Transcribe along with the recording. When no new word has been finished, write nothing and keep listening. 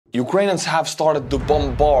Ukrainians have started to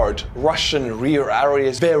bombard Russian rear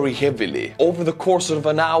areas very heavily. Over the course of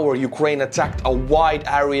an hour, Ukraine attacked a wide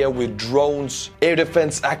area with drones, air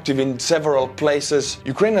defense active in several places.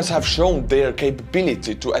 Ukrainians have shown their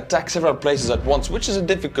capability to attack several places at once, which is a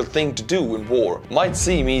difficult thing to do in war. Might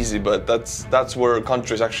seem easy, but that's where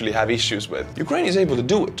countries actually have issues with. Ukraine is able to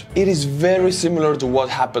do it. It is very similar to what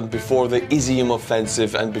happened before the Izium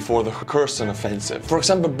offensive and before the Kherson offensive. For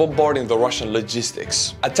example, bombarding the Russian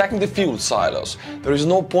logistics. Attacking the fuel silos. There is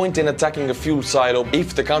no point in attacking a fuel silo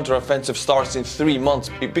if the counteroffensive starts in 3 months,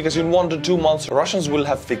 because in 1 to 2 months Russians will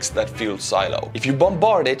have fixed that fuel silo. If you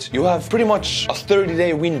bombard it, you have pretty much a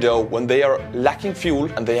 30-day window when they are lacking fuel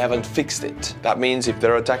and they haven't fixed it. That means if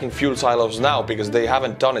they're attacking fuel silos now because they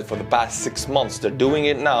haven't done it for the past 6 months, they're doing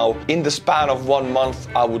it now. In the span of 1 month,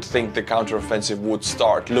 I would think the counteroffensive would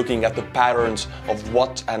start, looking at the patterns of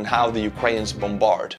what and how the Ukrainians bombard.